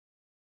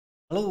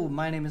Hello,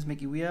 my name is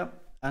Mickey Weir,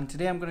 and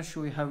today I'm going to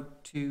show you how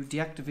to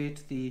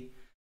deactivate the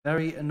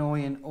very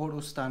annoying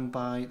auto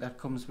standby that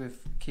comes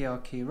with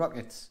KRK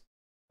Rokits.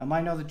 And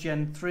mine are the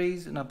Gen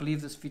 3s, and I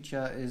believe this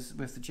feature is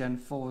with the Gen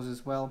 4s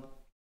as well.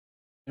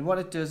 And what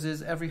it does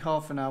is every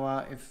half an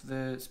hour, if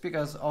the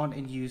speakers aren't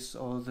in use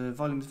or the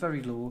volume is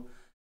very low,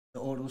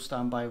 the auto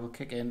standby will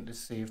kick in to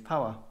save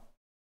power.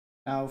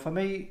 Now for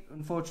me,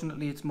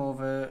 unfortunately, it's more of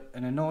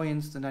an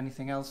annoyance than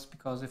anything else,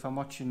 because if I'm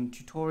watching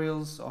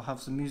tutorials or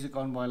have some music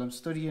on while I'm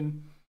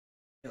studying,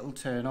 it'll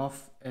turn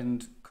off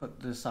and cut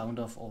the sound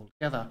off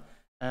altogether.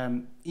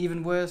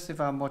 Even worse, if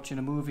I'm watching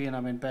a movie and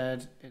I'm in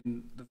bed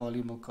and the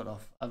volume will cut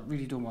off. I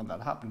really don't want that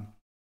to happen.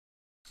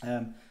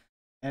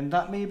 And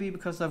that may be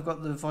because I've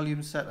got the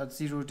volume set at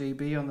 0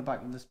 dB on the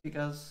back of the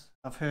speakers.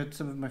 I've heard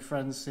some of my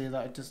friends say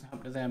that it doesn't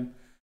happen to them,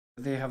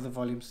 but they have the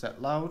volume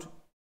set loud.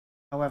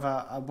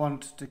 However, I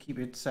want to keep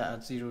it set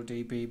at 0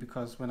 dB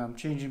because when I'm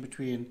changing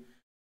between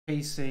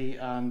PC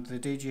and the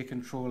DJ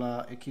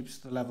controller, it keeps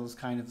the levels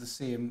kind of the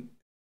same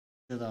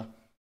together.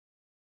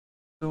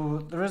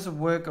 So there is a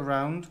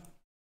workaround,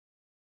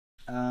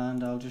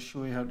 and I'll just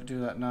show you how to do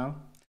that now.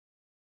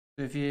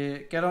 So if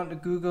you get onto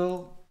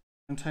Google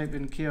and type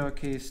in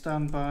KRK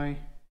standby,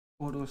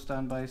 auto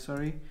standby,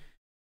 sorry.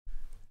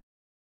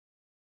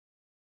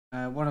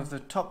 One of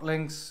the top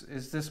links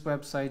is this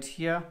website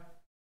here.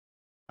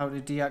 How to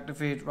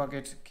deactivate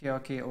Rokit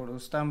KRK auto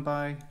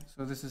standby.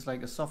 So this is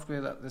like a software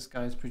that this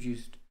guy's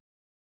produced.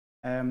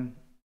 So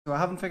I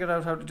haven't figured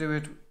out how to do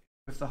it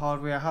with the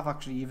hardware. I have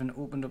actually even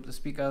opened up the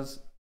speakers,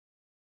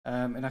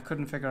 and I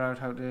couldn't figure out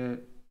how to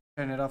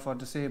turn it off or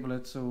disable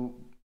it. So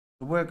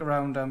the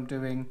workaround I'm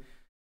doing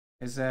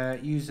is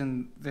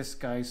using this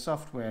guy's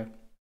software.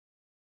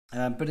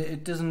 But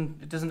it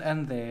doesn't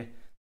end there.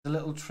 There's a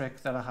little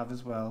trick that I have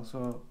as well.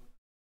 So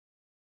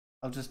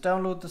I'll just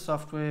download the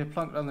software,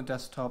 plonk it on the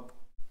desktop.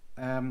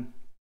 And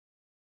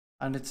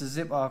it's a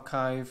zip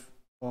archive,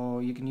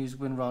 or you can use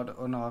WinRAR to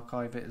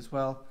unarchive it as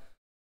well.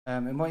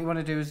 And what you want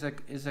to do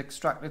is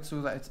extract it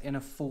so that it's in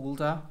a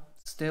folder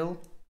still,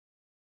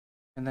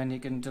 and then you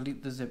can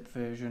delete the zip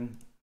version.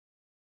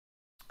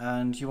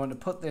 And you want to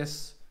put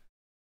this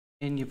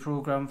in your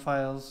program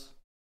files,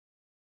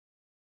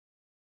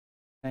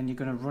 and you're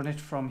going to run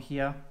it from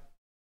here.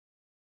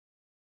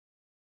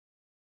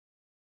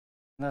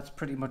 And that's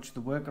pretty much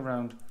the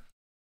workaround.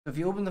 So if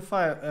you open the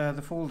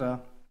folder,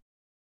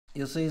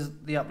 you'll see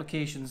the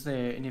applications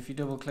there, and if you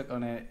double click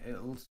on it,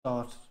 it'll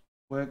start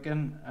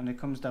working, and it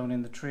comes down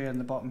in the tray in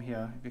the bottom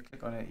here. If you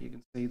click on it, you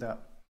can see that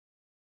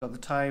it's got the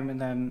time,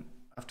 and then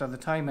after the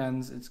time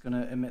ends, it's going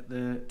to emit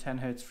the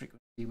 10 Hz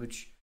frequency,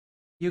 which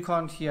you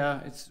can't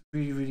hear. It's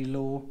really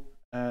low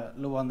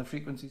on the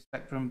frequency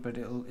spectrum, but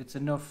it's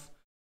enough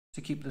to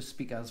keep the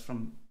speakers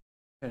from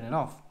turning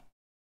off.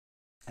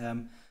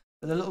 But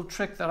the little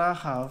trick that I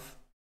have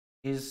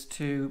is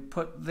to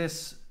put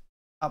this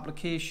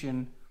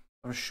application,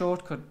 or a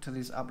shortcut to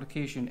this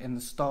application, in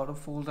the startup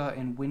folder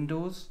in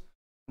Windows.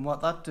 And what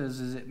that does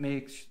is it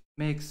makes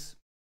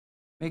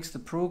the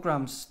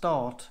program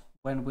start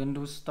when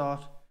Windows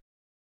starts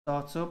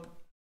up,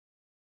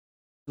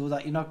 so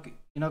that you're not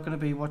going to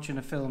be watching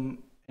a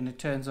film and it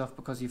turns off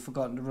because you've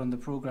forgotten to run the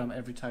program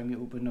every time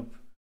you open up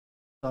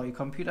your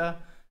computer.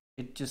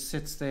 It just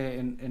sits there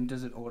and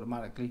does it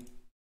automatically.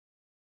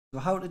 So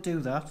how to do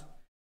that?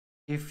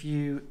 If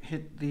you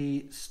hit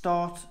the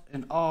Start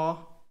and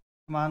R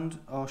command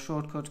or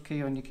shortcut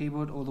key on your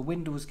keyboard, or the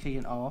Windows key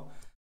and R,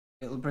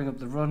 it'll bring up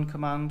the run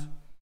command,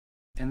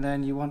 and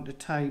then you want to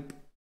type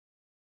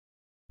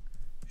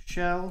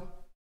shell :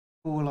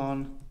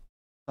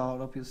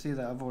 startup. You'll see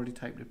that I've already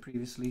typed it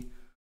previously.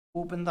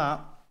 Open that,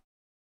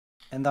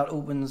 and that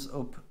opens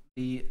up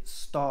the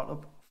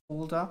startup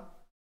folder.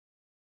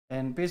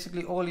 And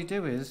basically all you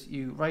do is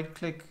you right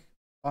click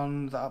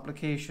on the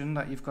application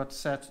that you've got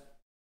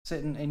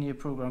sitting in your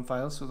program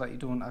file so that you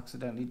don't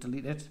accidentally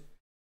delete it.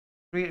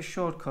 Create a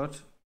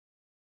shortcut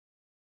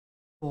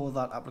for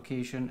that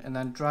application, and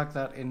then drag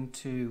that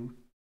into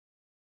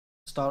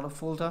startup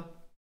folder.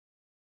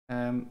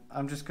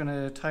 I'm just going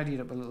to tidy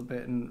it up a little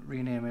bit and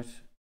rename it,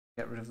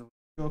 get rid of the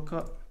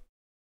shortcut,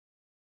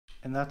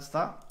 and that's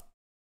that.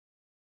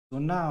 So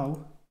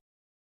now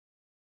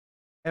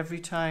every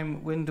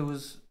time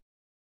Windows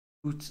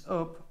boots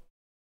up,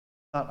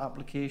 that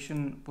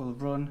application will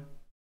run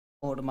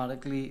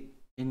automatically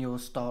in your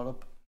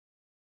startup,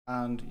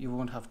 and you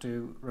won't have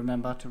to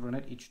remember to run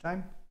it each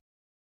time.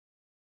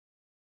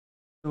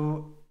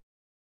 So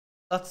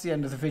that's the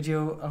end of the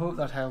video. I hope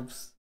that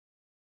helps.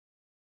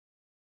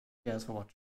 Cheers for watching.